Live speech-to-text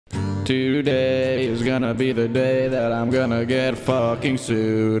Today is gonna be the day that I'm gonna get fucking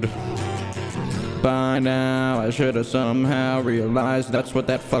sued. By now, I should have somehow realized that's what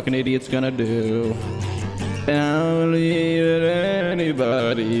that fucking idiot's gonna do. And I don't believe that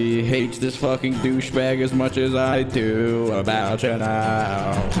anybody hates this fucking douchebag as much as I do about you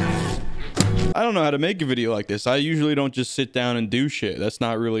now. I don't know how to make a video like this. I usually don't just sit down and do shit. That's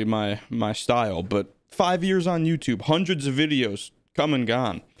not really my style. But 5 years on YouTube, hundreds of videos come and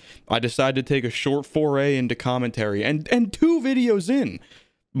gone. I decided to take a short foray into commentary, and 2 videos in,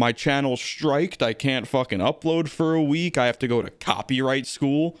 my channel's striked. I can't fucking upload for a week. I have to go to copyright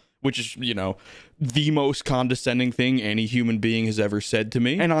school, which is, you know, the most condescending thing any human being has ever said to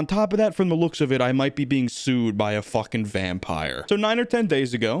me. And on top of that, from the looks of it, I might be being sued by a fucking vampire. So 9 or 10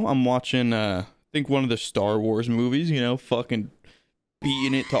 days ago, I'm watching, I think one of the Star Wars movies, you know, fucking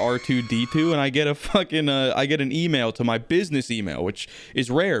beating it to R2-D2, and I get a fucking, I get an email to my business email, which is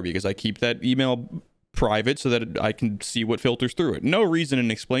rare because I keep that email private so that I can see what filters through it. No reason in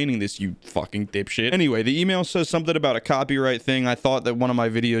explaining this, you fucking dipshit. Anyway, the email says something about a copyright thing. I thought that one of my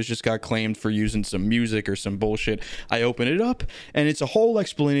videos just got claimed for using some music or some bullshit. I open it up, and it's a whole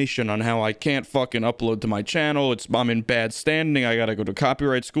explanation on how I can't fucking upload to my channel. I'm in bad standing. I gotta go to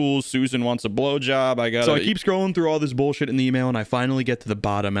copyright school. Susan wants a blowjob. So I keep scrolling through all this bullshit in the email, and I finally get to the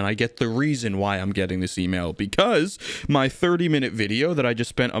bottom, and I get the reason why I'm getting this email. Because my 30-minute video that I just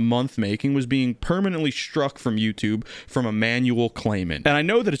spent a month making was being permanently struck from YouTube from a manual claimant. And I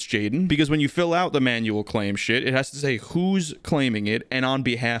know that it's Jaden because when you fill out the manual claim shit, it has to say who's claiming it and on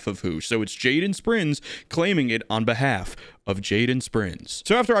behalf of who. So it's Jaden Sprins claiming it on behalf of Jaden Sprins.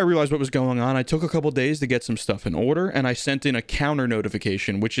 So after I realized what was going on, I took a couple days to get some stuff in order, and I sent in a counter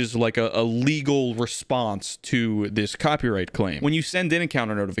notification, which is like a legal response to this copyright claim. When you send in a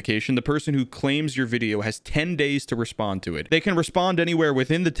counter notification, the person who claims your video has 10 days to respond to it. They can respond anywhere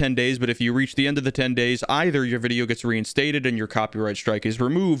within the 10 days, but if you reach the end of the 10 days, either your video gets reinstated and your copyright strike is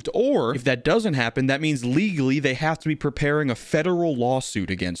removed, or if that doesn't happen, that means legally they have to be preparing a federal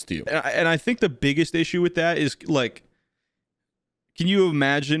lawsuit against you. And I think the biggest issue with that is, like, can you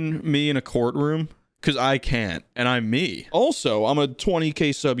imagine me in a courtroom? Because I can't, and I'm me. Also, I'm a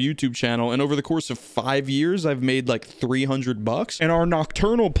 20K sub YouTube channel, and over the course of 5 years, I've made like $300. And our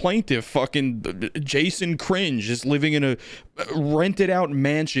nocturnal plaintiff, fucking Jason Cringe, is living in a rented out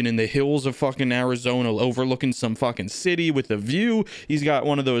mansion in the hills of fucking Arizona, overlooking some fucking city with a view. He's got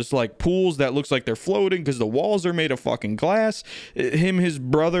one of those like pools that looks like they're floating because the walls are made of fucking glass. Him, his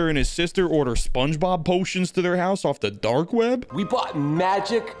brother, and his sister order SpongeBob potions to their house off the dark web. We bought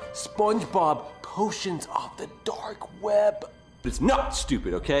magic SpongeBob potions off the dark web. But it's not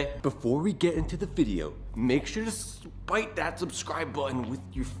stupid, okay? Before we get into the video, make sure to bite that subscribe button with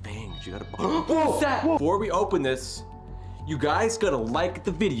your fangs. You gotta what's that? Before we open this, you guys gotta like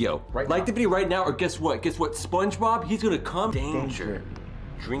the video. Like the video right now, or guess what? Guess what? SpongeBob, he's gonna come. Danger.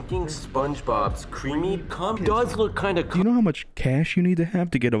 Drinking SpongeBob's creamy cum does look kind of. Do you know how much cash you need to have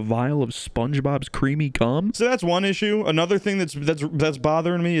to get a vial of SpongeBob's creamy cum? So that's one issue. Another thing that's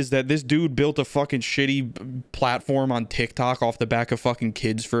bothering me is that this dude built a fucking shitty platform on TikTok off the back of fucking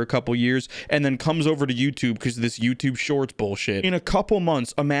kids for a couple years, and then comes over to YouTube because of this YouTube Shorts bullshit. In a couple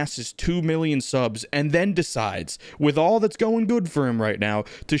months, amasses 2 million subs, and then decides, with all that's going good for him right now,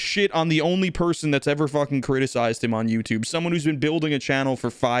 to shit on the only person that's ever fucking criticized him on YouTube. Someone who's been building a channel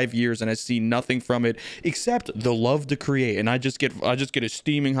for 5 years and has seen nothing from it except the love to create, and I just get a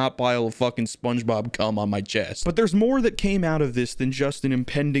steaming hot pile of fucking SpongeBob cum on my chest. But there's more that came out of this than just an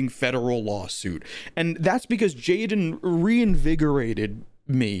impending federal lawsuit, and that's because Jaden reinvigorated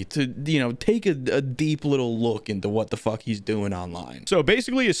me to, you know, take a deep little look into what the fuck he's doing online. So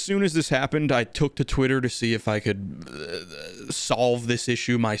basically, as soon as this happened, I took to Twitter to see if I could solve this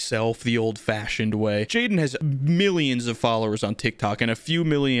issue myself the old-fashioned way. Jaden has millions of followers on TikTok and a few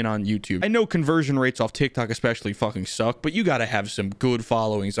million on YouTube. I know conversion rates off TikTok especially fucking suck, but you gotta have some good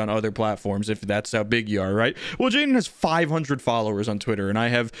followings on other platforms if that's how big you are, right? Well, Jaden has 500 followers on Twitter and I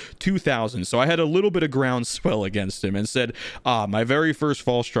have 2,000, so I had a little bit of groundswell against him and said, my very first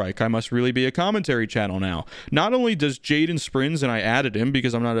fall strike, I must really be a commentary channel now. Not only does Jaden Sprins, and I added him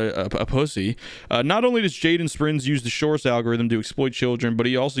because I'm not a pussy, not only does Jaden Sprins use the Shorts algorithm to exploit children, but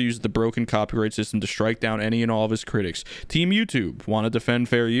he also uses the broken copyright system to strike down any and all of his critics. Team YouTube want to defend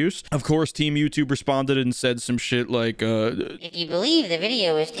fair use? Of course, Team YouTube responded and said some shit like, if you believe the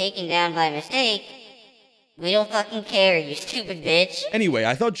video was taken down by mistake, we don't fucking care, you stupid bitch. Anyway,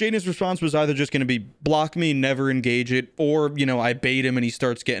 I thought Jaden's response was either just going to be block me, never engage it, or, you know, I bait him and he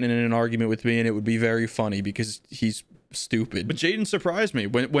starts getting in an argument with me and it would be very funny because he's stupid. But Jaden surprised me.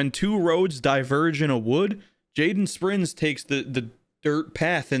 When two roads diverge in a wood, Jaden Sprins takes the dirt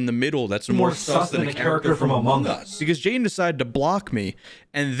path in the middle that's more sus than a character from Among Us. Because Jaden decided to block me,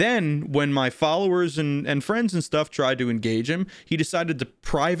 and then when my followers and friends and stuff tried to engage him, he decided to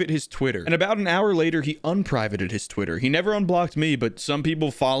private his Twitter. And about an hour later, he unprivated his Twitter. He never unblocked me, but some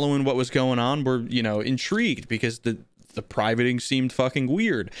people following what was going on were, you know, intrigued because the privating seemed fucking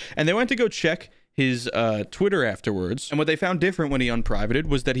weird. And they went to go check his Twitter afterwards, and what they found different when he unprivated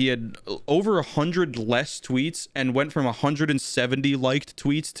was that he had over 100 less tweets and went from 170 liked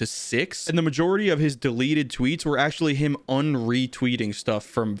tweets to 6, and the majority of his deleted tweets were actually him unretweeting stuff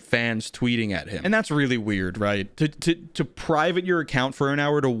from fans tweeting at him. And that's really weird, right? To private your account for an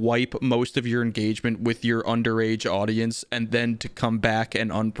hour, to wipe most of your engagement with your underage audience, and then to come back and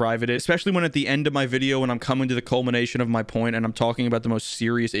unprivate it, especially when at the end of my video, when I'm coming to the culmination of my point and I'm talking about the most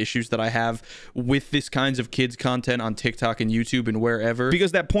serious issues that I have with this kinds of kids content on TikTok and YouTube and wherever,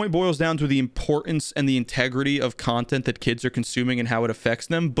 because that point boils down to the importance and the integrity of content that kids are consuming and how it affects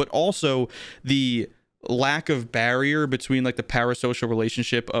them, but also the lack of barrier between like the parasocial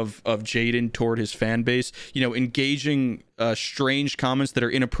relationship of Jaden toward his fan base, you know, engaging strange comments that are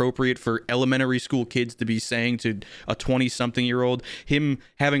inappropriate for elementary school kids to be saying to a 20-something-year-old, him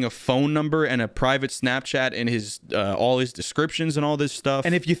having a phone number and a private Snapchat in his all his descriptions and all this stuff.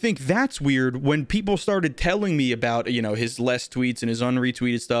 And if you think that's weird, when people started telling me about, you know, his less tweets and his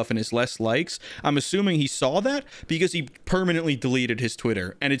unretweeted stuff and his less likes, I'm assuming he saw that because he permanently deleted his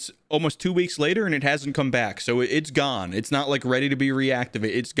Twitter, and it's almost 2 weeks later and it hasn't come back, so it's gone. It's not like ready to be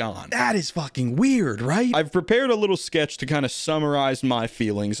reactivated. It's gone. That is fucking weird, right? I've prepared a little sketch to kind of summarize my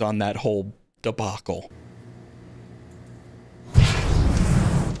feelings on that whole debacle.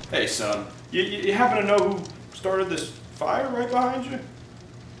 Hey, son. You happen to know who started this fire right behind you?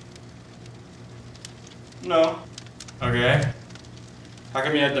 No. Okay. How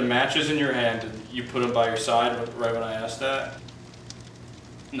come you had the matches in your hand and you put them by your side right when I asked that?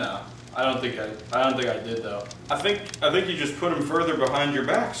 No. I don't think I did though. I think you just put them further behind your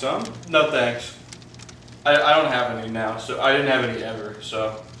back, son. No thanks. I don't have any now, so I didn't have any ever,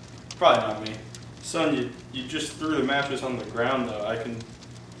 so probably not me. Son, you just threw the matches on the ground though.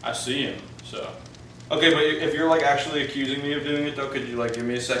 I see him, so. Okay, but if you're like actually accusing me of doing it though, could you like give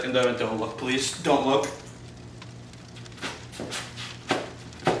me a second though and don't look, please? Don't look.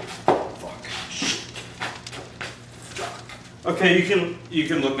 Fuck. Okay, you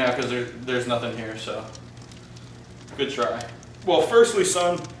can look now because there's nothing here, so. Good try. Well, firstly,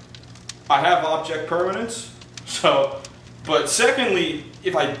 son, I have object permanence, so, but secondly,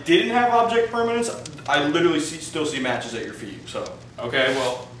 if I didn't have object permanence, I literally still see matches at your feet, so. Okay,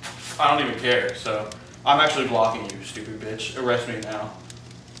 well, I don't even care, so. I'm actually blocking you, stupid bitch. Arrest me now.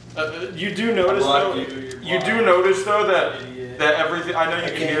 You do notice though, you do notice though that everything, I know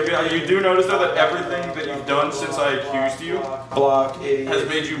you can hear me, you do notice though that everything that you've done since I accused you has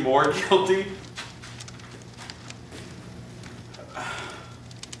made you more guilty.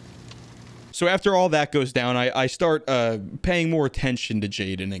 So after all that goes down, I start paying more attention to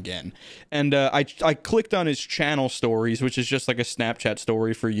Jaden again. And I clicked on his channel stories, which is just like a Snapchat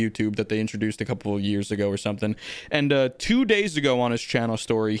story for YouTube that they introduced a couple of years ago or something. And 2 days ago on his channel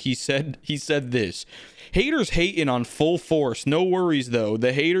story, he said this: "Haters hating on full force. No worries though.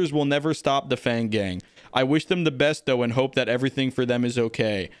 The haters will never stop the Fang Gang. I wish them the best though and hope that everything for them is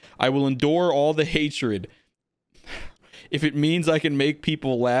okay. I will endure all the hatred if it means I can make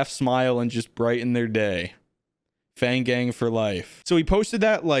people laugh, smile, and just brighten their day. Fang Gang for life." So he posted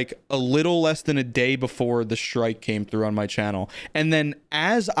that like a little less than a day before the strike came through on my channel. And then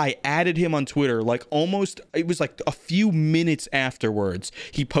as I added him on Twitter, like it was like a few minutes afterwards,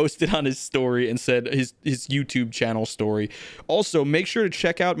 he posted on his story and said his YouTube channel story. Also, make sure to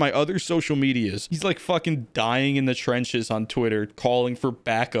check out my other social medias. He's like fucking dying in the trenches on Twitter, calling for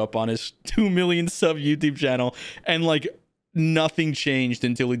backup on his 2 million sub YouTube channel. And like, nothing changed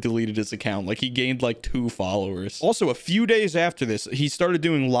until he deleted his account. Like, he gained like 2 followers. Also, a few days after this, he started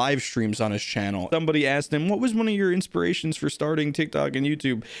doing live streams on his channel. Somebody asked him, what was one of your inspirations for starting TikTok and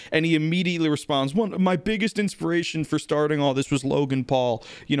YouTube? And he immediately responds, my biggest inspiration for starting all this was Logan Paul.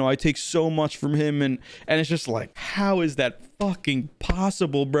 You know, I take so much from him. And it's just like, how is that fucking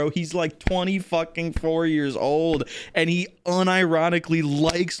possible, bro? He's like 24 years old and he unironically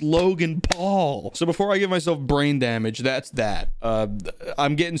likes Logan Paul. So before I give myself brain damage, that's that.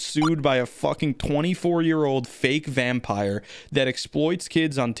 I'm getting sued by a fucking 24-year-old fake vampire that exploits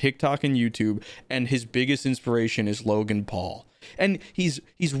kids on TikTok and YouTube, and his biggest inspiration is Logan Paul. And he's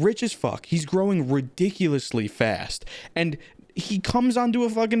rich as fuck. He's growing ridiculously fast. And he comes onto a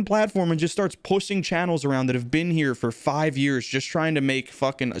fucking platform and just starts pushing channels around that have been here for 5 years just trying to make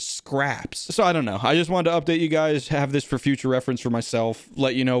fucking scraps. So I don't know. I just wanted to update you guys, have this for future reference for myself,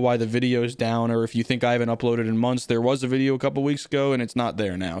 let you know why the video is down, or if you think I haven't uploaded in months, there was a video a couple weeks ago and it's not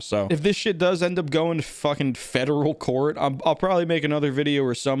there now. So if this shit does end up going to fucking federal court, I'll probably make another video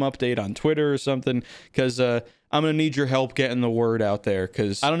or some update on Twitter or something, because I'm gonna need your help getting the word out there,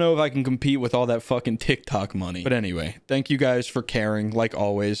 because I don't know if I can compete with all that fucking TikTok money. But anyway, thank you guys for caring, like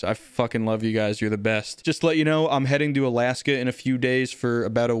always. I fucking love you guys. You're the best. Just to let you know, I'm heading to Alaska in a few days for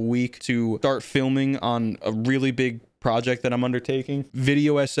about a week to start filming on a really big project that I'm undertaking.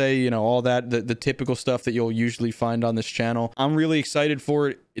 Video essay, you know, all that, the typical stuff that you'll usually find on this channel. I'm really excited for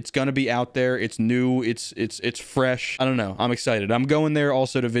it. It's gonna be out there. It's new. It's fresh. I don't know. I'm excited. I'm going there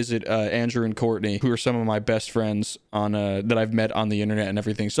also to visit Andrew and Courtney, who are some of my best friends on that I've met on the internet and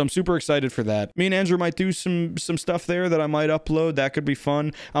everything. So I'm super excited for that. Me and Andrew might do some stuff there that I might upload. That could be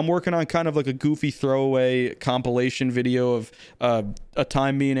fun. I'm working on kind of like a goofy throwaway compilation video of a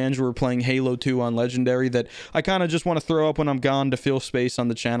time me and Andrew were playing Halo 2 on Legendary that I kind of just want to throw up when I'm gone to fill space on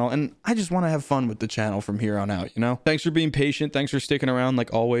the channel, and I just want to have fun with the channel from here on out, you know? Thanks for being patient. Thanks for sticking around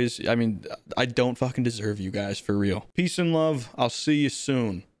like always. I mean, I don't fucking deserve you guys, for real. Peace and love. I'll see you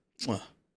soon. Mwah.